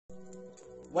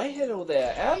Why hello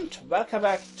there, and welcome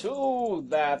back to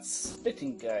that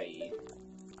splitting guy.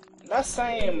 Last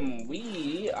time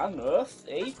we unearthed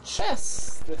a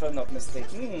chest, if I'm not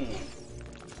mistaken.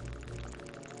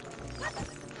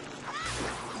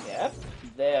 Yep,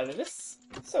 there it is.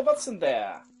 So what's in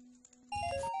there?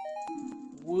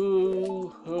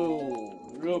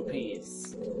 Woohoo!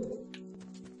 Rupees.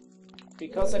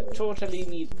 Because I totally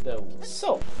need those.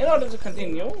 So, in order to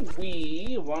continue,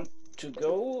 we want to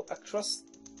go across...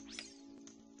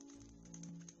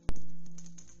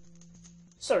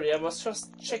 Sorry, I was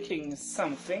just checking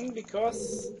something,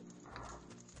 because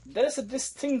there is a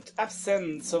distinct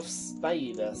absence of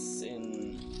spiders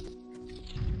in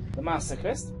the Master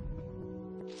Quest.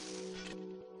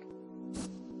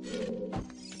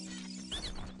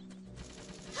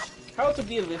 How to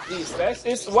deal with these guys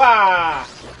is... Wah!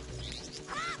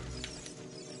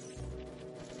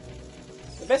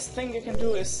 The best thing you can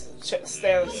do is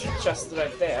stand just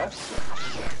right there.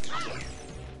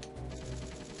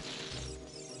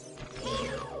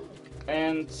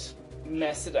 And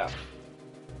mess it up.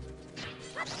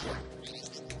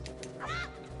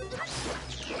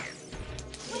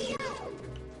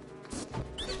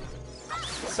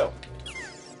 So.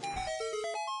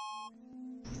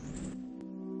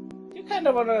 You kind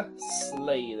of want to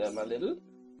slay them a little.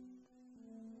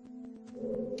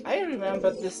 I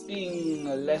remember this being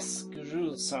less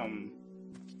gruesome.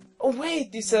 Oh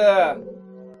wait, these are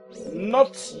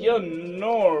not your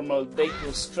normal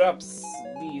Deku scrubs.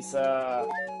 These are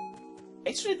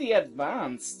actually the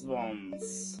advanced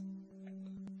ones.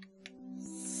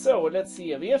 So let's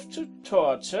see. We have 2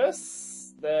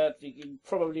 torches that we can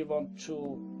probably want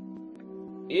to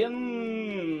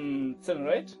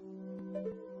incinerate.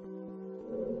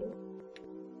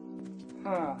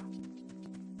 Huh.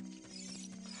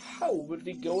 How would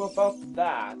we go about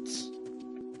that?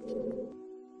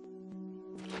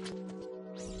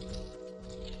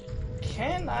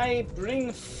 Can I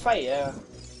bring fire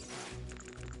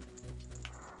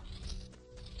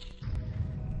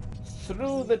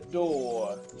through the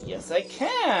door? Yes, I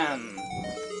can!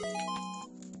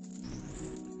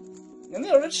 In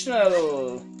the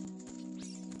original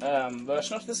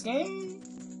version of this game,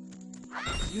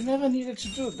 you never needed to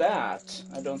do that,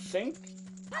 I don't think.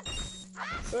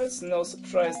 So it's no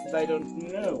surprise that I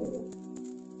don't know.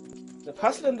 The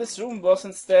puzzle in this room was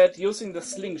instead using the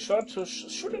slingshot to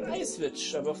shoot an ice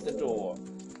switch above the door.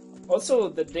 Also,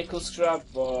 the Deku Scrub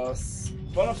was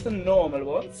one of the normal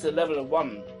ones, the level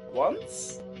 1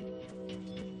 ones,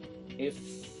 if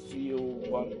you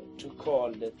want to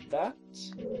call it that.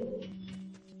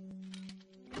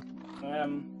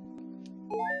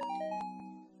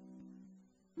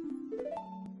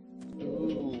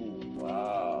 Ooh,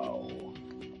 wow.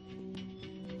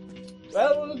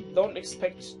 Well, don't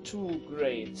expect too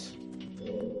great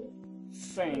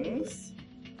things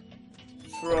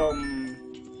from...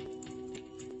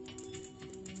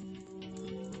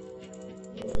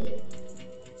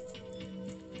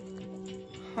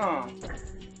 Huh.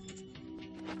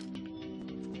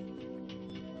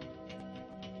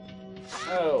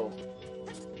 Oh.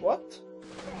 What?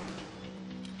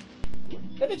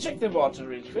 Let me check the water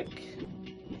real quick.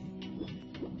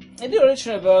 In the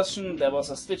original version, there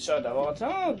was a switch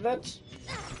underwater that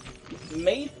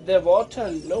made the water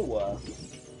lower.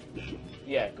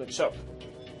 Yeah, good job.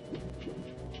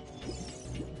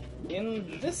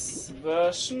 In this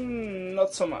version,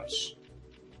 not so much.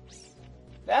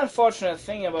 The unfortunate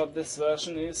thing about this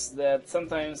version is that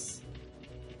sometimes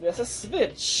there's a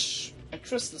switch, a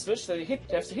crystal switch that you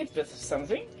have to hit with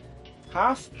something,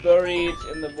 half buried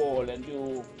in the wall, and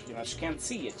you pretty much can't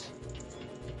see it.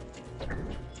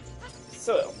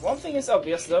 So, one thing is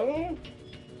obvious though.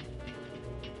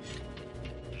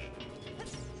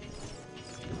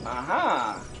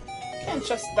 Aha! Can't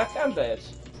just duck under it.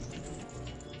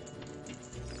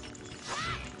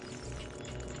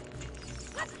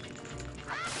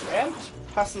 And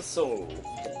puzzle solved.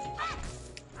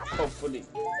 Hopefully.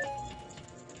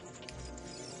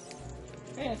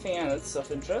 Anything else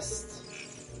of interest?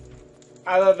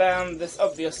 Other than this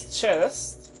obvious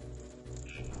chest?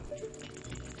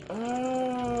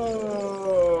 Oh.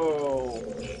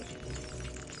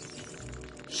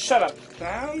 Shut up,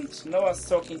 plant. No one's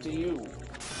talking to you.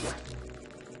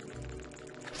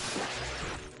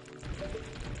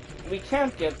 We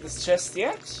can't get this chest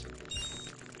yet.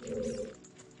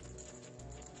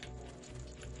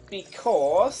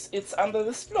 Because it's under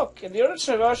this block. In the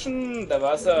original version, there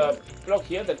was a block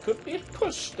here that could be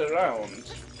pushed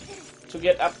around to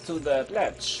get up to that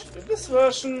ledge. In this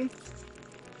version,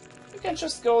 you can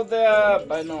just go there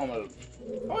by normal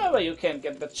However, you can't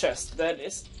get the chest that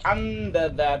is under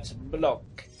that block.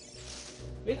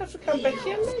 We'll have to come back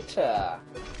here later.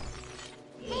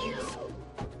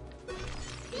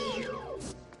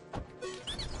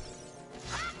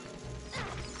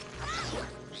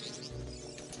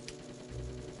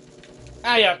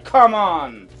 Ah, yeah, come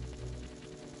on!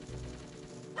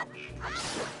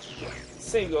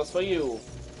 Same goes for you.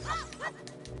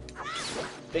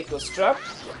 Deku's trapped.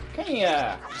 Come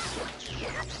here.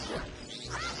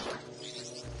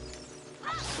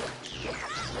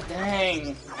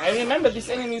 Dang, I remember these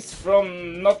enemies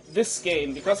from not this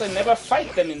game, because I never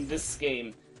fight them in this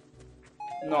game.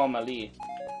 Normally.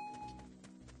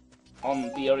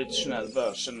 On the original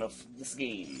version of this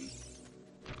game.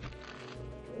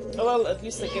 Oh well, at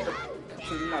least I get a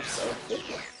couple nuts out of it.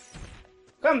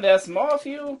 Come, there's more of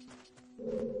you!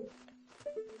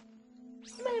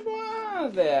 How many more are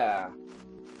there?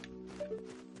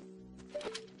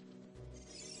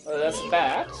 Well, that's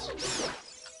bad.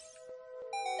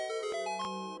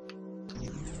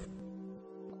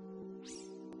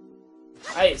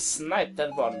 I sniped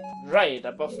that one right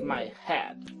above my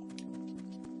head.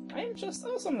 I'm just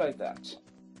awesome like that.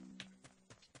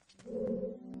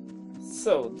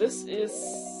 So, this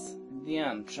is the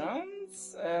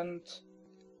entrance, and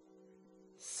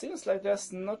seems like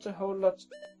there's not a whole lot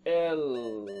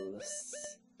else.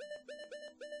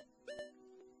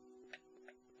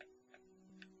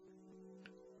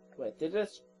 Wait,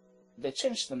 they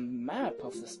changed the map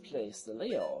of this place, the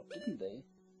layout, didn't they?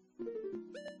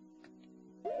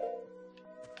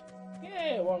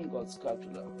 Yeah, one gold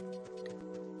sculpture.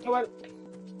 Oh well.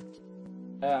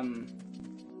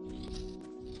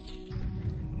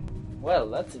 Well,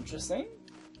 that's interesting,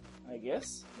 I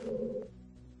guess.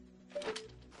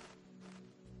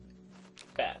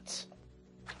 Bat.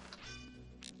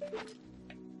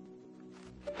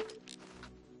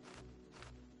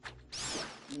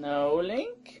 No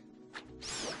link?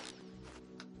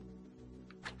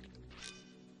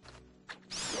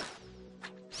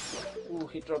 Ooh,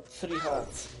 he dropped 3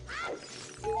 hearts.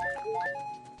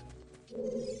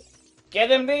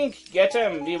 Get him, Link! Get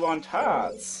him! We want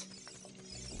hearts!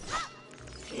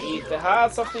 Eat the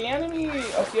hearts of the enemy,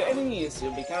 of your enemies,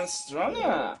 you become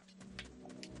stronger.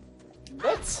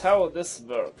 That's how this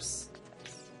works.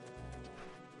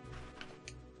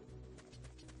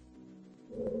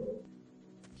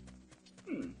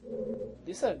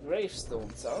 These are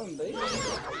gravestones, aren't they?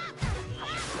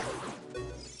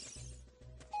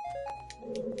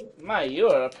 My,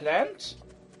 you're a plant?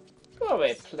 Go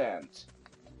away, plant.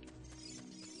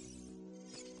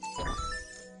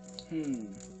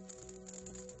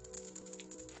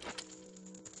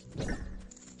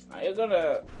 Are you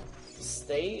gonna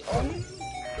stay on?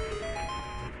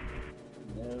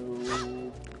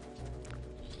 No.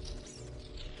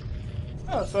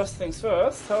 Oh, first things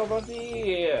first, how about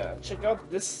we check out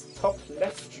this top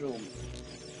left room?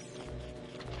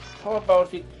 How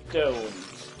about we don't?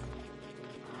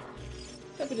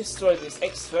 Let me destroy these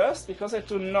eggs first, because I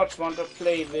do not want to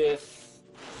play with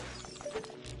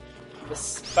the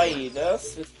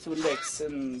spiders with 2 legs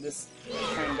in this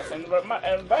kind of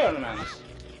environment.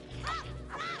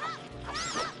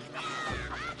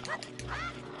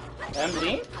 And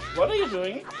Link, what are you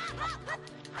doing?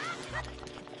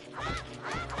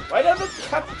 Why don't you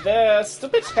cut the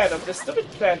stupid head of the stupid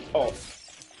plant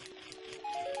off?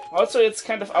 Also, it's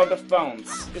kind of out of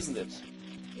bounds, isn't it?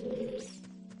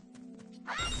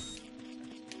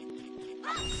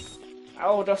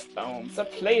 Out of bounds, a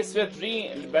place where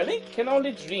Link can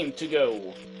only dream to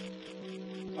go.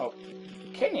 Oh,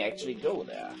 can you actually go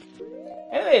there?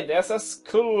 Anyway, there's a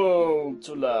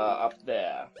sculpture up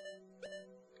there.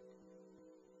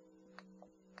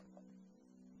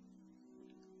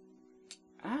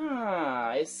 Ah,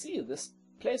 I see. This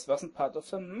place wasn't part of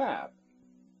the map.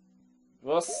 It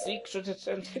was secreted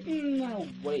and hidden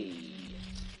away.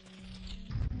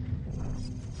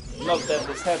 Not that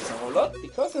this helps a whole lot,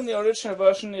 because in the original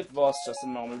version it was just a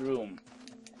normal room.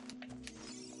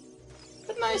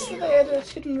 But nice that they added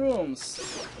hidden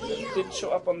rooms that didn't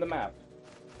show up on the map.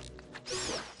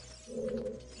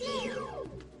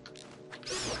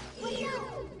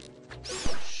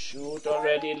 Shoot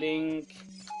already, Link.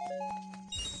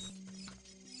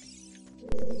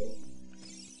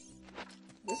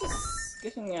 This is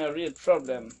getting a real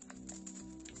problem.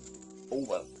 Oh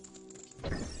well.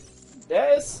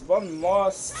 There is one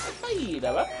more spider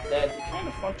up there that you kind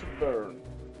of want to burn.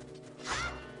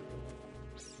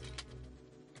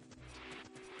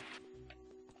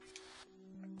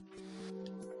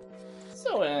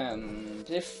 So, and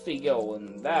if we go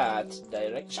in that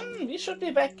direction, we should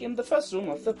be back in the first room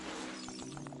of the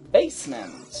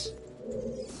basement.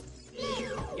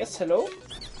 Yes, hello?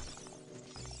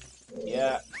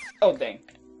 Yeah. Oh, dang.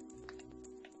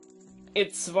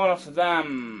 It's one of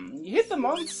them. You hit them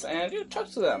once and you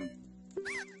talk to them.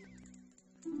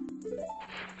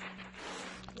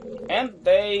 And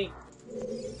they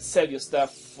sell you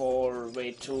stuff for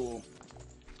way too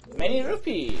many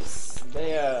rupees.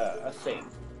 They are a thing.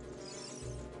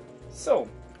 So,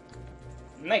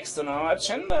 next on our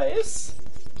agenda is...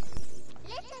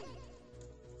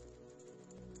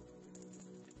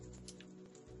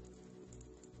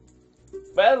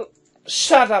 Well,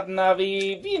 shut up,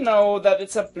 Navi. We know that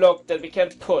it's a block that we can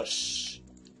push.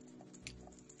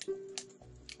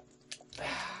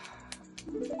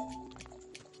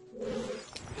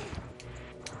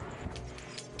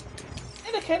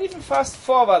 And I can't even fast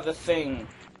forward the thing.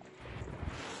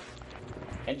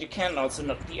 And you can also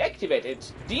not deactivate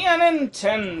it. Dear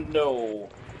Nintendo!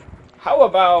 How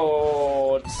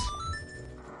about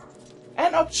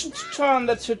an option to turn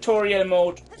the tutorial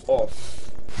mode off?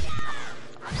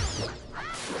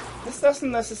 This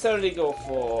doesn't necessarily go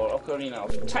for Ocarina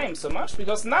of Time so much,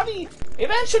 because Navi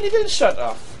eventually will shut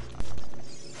off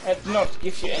and not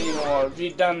give you any more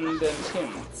redundant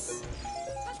hints.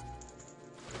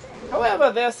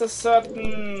 However, there's a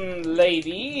certain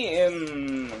lady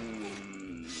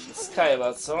in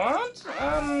Skyward Sword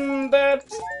that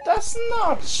does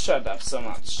not shut up so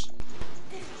much.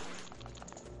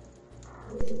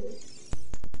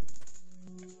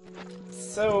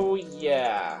 So,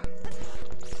 yeah.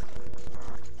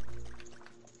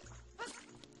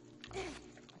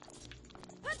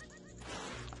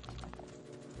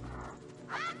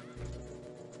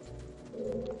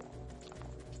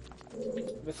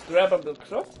 With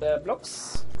grabbable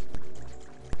blocks.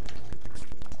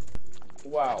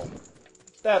 Wow.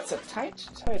 That's a tight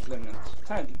limit.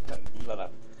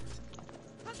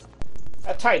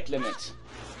 A tight limit.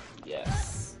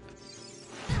 Yes.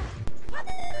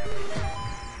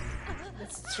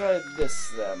 Let's try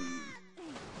this then.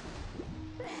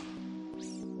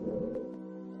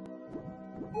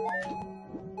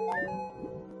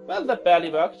 Well, that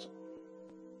barely worked.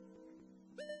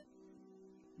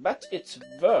 But it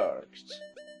worked.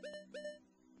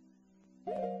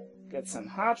 Get some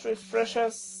heart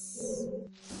refreshers.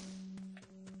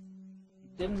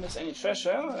 Didn't miss any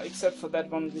treasure, except for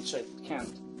that one which I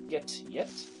can't get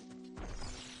yet.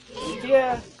 And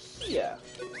they're here.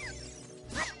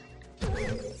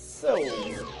 So...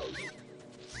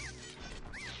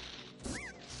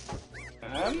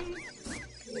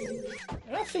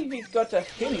 I think we got a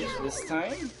hint this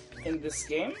time, in this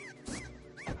game,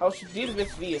 how to deal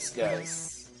with these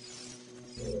guys.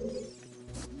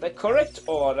 The correct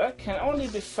order can only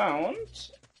be found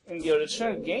in the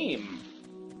original game.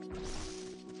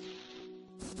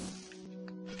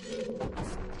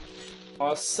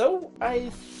 Or so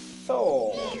I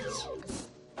thought.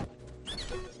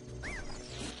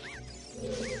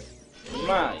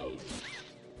 My.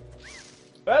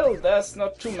 Well, there's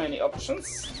not too many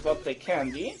options, but they can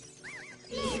be.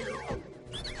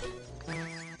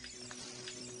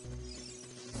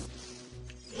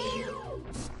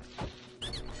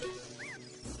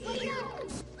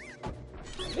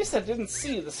 At least I didn't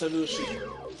see the solution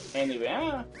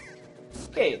anywhere.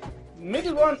 Okay,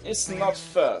 middle one is not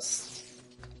first.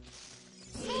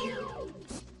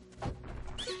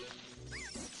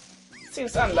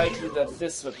 Seems unlikely that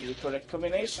this would be the correct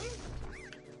combination.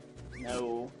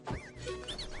 No.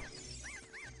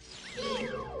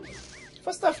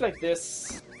 For stuff like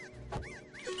this,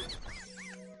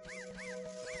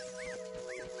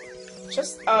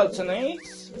 just alternate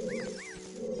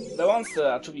the ones that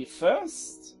are to be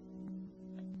first.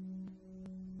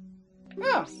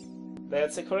 Ah,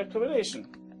 that's a correct combination.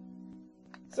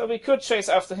 So we could chase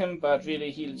after him, but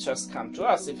really he'll just come to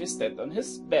us if he's dead on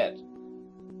his bed.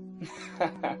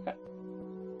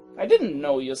 I didn't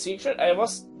know your secret, I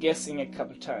was guessing a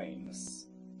couple times.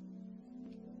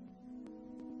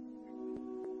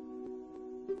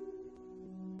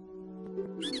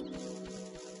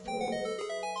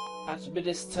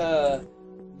 Administer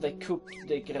the coup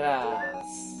de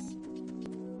grâce.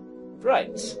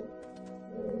 Right.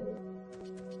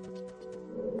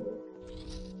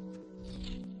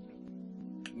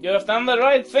 You have done the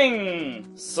right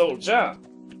thing, soldier.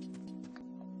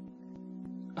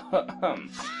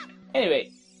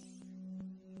 Anyway,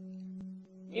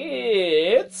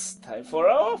 it's time for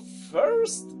our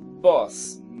first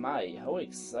boss. My, how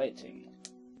exciting.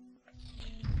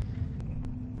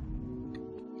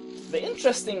 The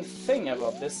interesting thing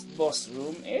about this boss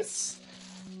room is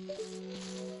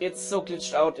it's so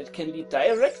glitched out it can lead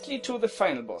directly to the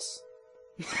final boss.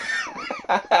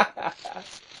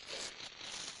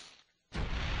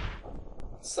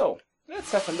 So,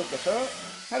 let's have a look at her.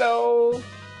 Hello!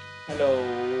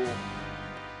 Hello!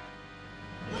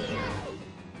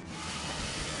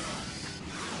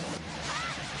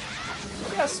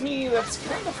 If you ask me, that's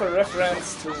kind of a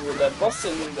reference to the boss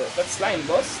in that slime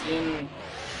boss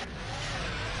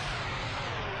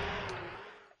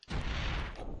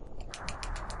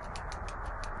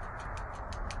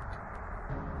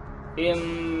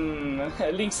in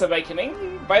Link's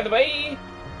Awakening. By the way,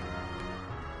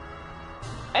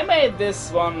 I made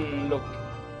this one look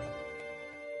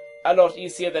a lot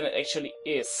easier than it actually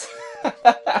is.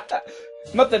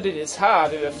 Not that it is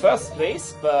hard in the first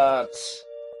place, but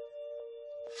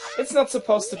it's not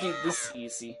supposed to be this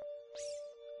easy.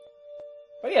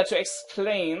 But yeah, to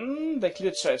explain the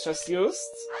glitch I just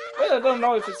used, well, I don't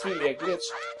know if it's really a glitch,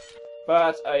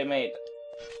 but I made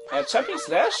a jumping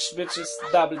slash, which is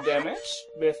double damage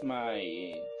with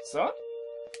my sword,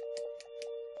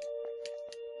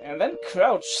 and then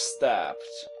crouch stabbed,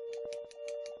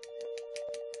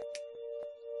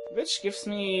 which gives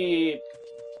me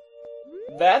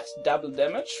that double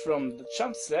damage from the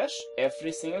jump slash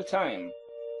every single time.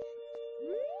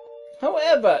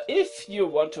 However, if you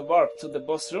want to warp to the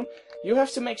boss room, you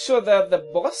have to make sure that the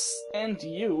boss and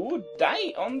you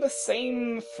die on the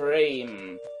same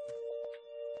frame.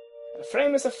 A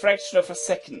frame is a fraction of a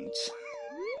second,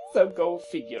 so go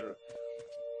figure.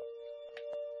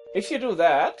 If you do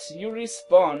that, you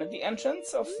respawn at the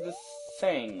entrance of the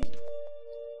thing.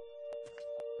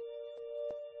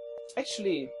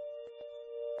 Actually,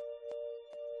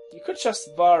 you could just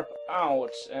warp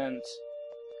out and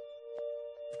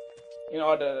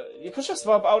you could just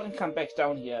warp out and come back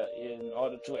down here in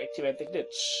order to activate the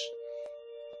glitch.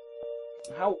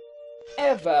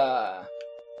 However,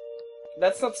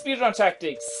 that's not speedrun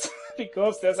tactics,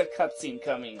 because there's a cutscene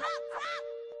coming.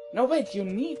 No, wait, you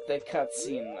need the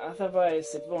cutscene,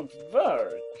 otherwise it won't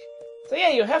work. So yeah,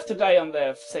 you have to die on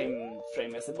the same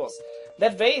frame as the boss.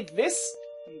 That way, this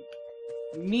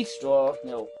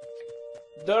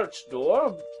dirt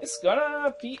door is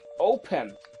gonna be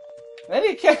open. Then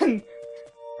you can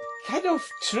kind of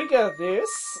trigger this,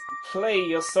 play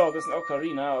your sword as an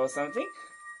Ocarina or something,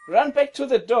 run back to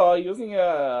the door using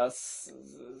a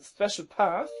special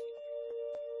path,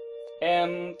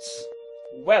 and,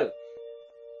 well,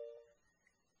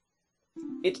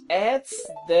 it adds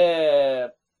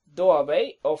the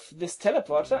doorway of this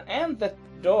teleporter and the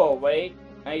doorway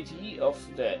ID of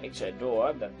the actual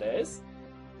door that there is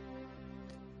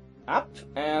up,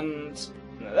 and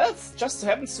that just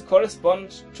happens to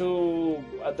correspond to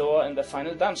a door in the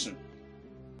final dungeon.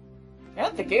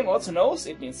 And the game also knows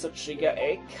it needs to trigger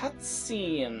a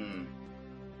cutscene.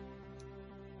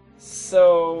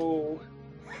 So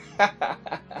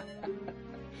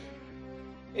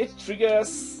it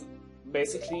triggers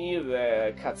basically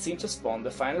the cutscene to spawn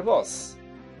the final boss.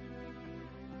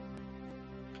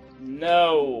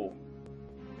 No.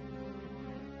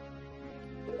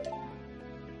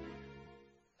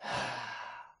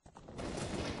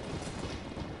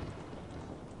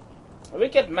 A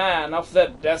wicked man of the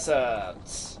desert.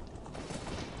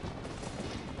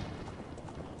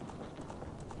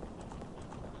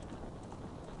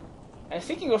 I'm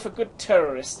thinking of a good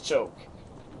terrorist joke.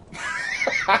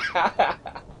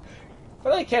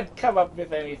 But I can't come up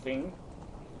with anything.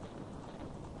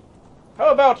 How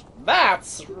about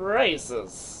that's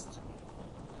racist?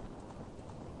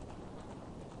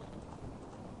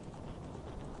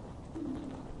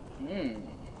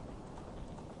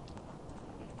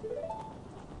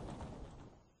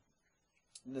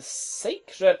 The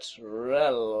Sacred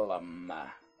Realm.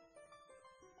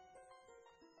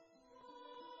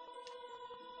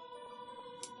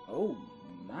 Oh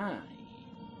my.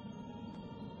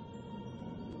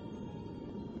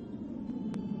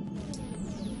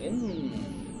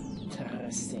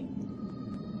 Interesting.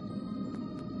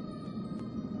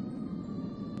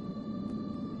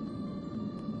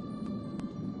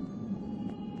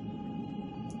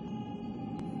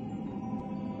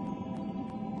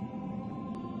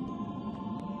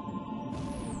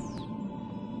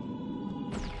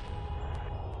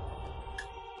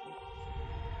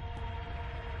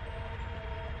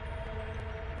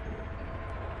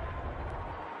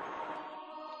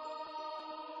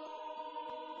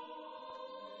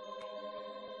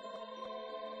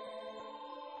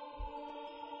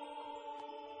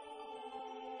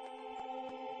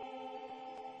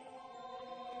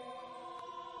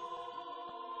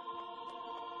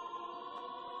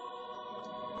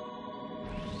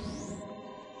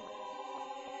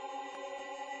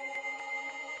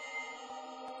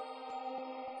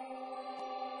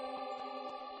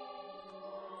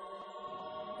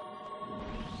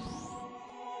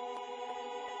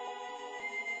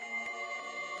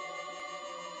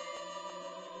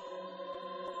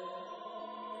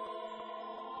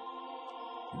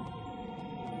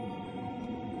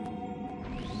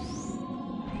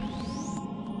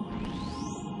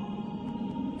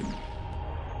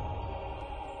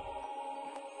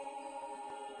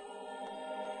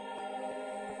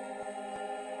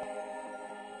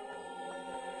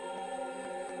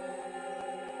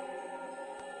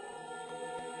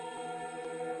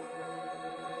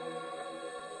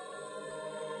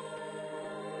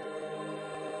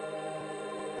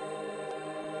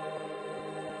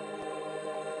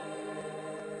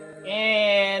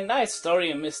 nice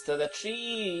story, Mr. the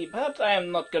Tree, but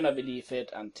I'm not gonna believe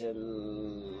it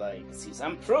until I see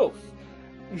some proof.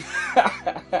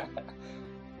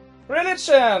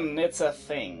 Religion! It's a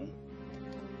thing.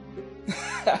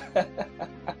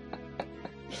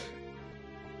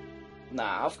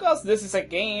 Nah, of course this is a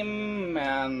game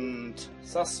and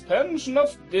suspension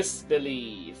of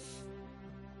disbelief.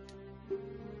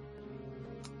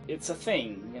 It's a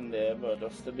thing in the world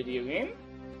of the video game.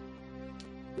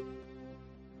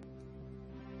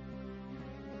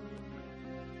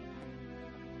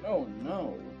 Oh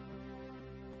no.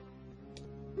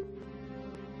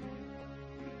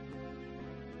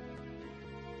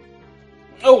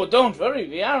 Oh, don't worry,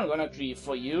 we aren't gonna grieve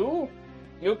for you.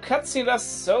 You cutscene us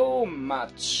so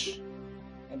much.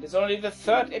 And it's only the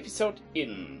 3rd episode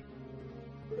in.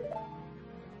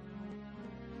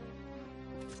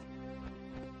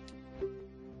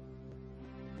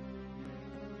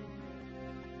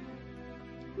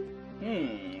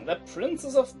 The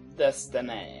Princess of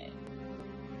Destiny.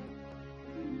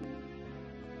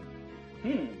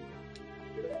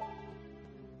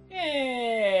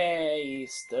 Yay,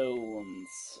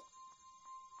 stones.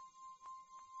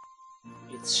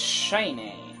 It's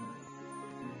shiny.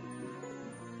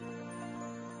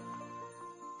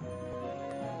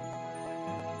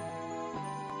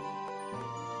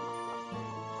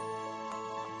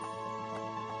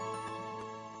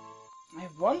 I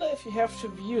wonder if you have to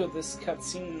view this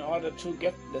cutscene in order to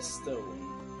get the stone.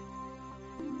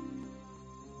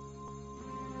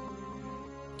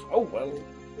 Oh well.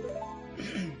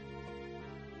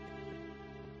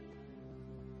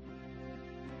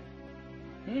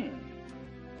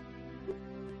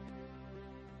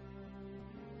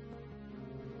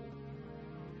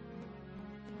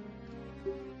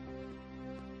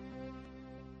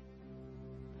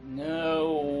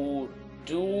 No,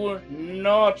 do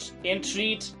not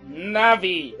entreat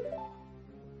Navi.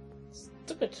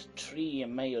 Stupid tree,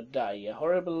 may you die a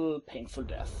horrible, painful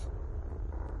death.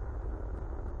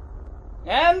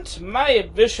 And my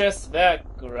wishes were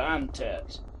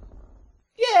granted.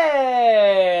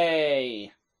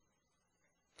 Yay!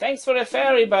 Thanks for the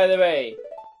fairy, by the way.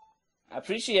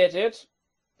 Appreciate it.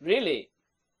 Really.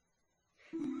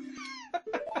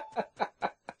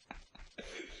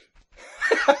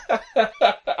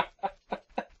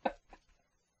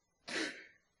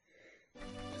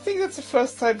 I think that's the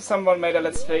first time someone made a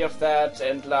let's play of that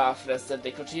and laughed as the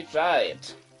Deku Tree tried.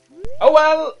 Oh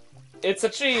well, it's a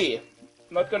tree.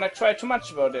 Not gonna cry too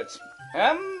much about it.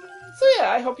 So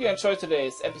yeah, I hope you enjoyed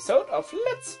today's episode of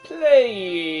Let's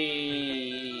Play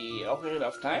Ocarina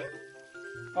of Time.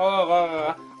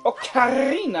 Or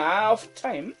Ocarina of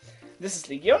Time. This is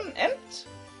Legion, and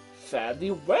fare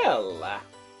thee well.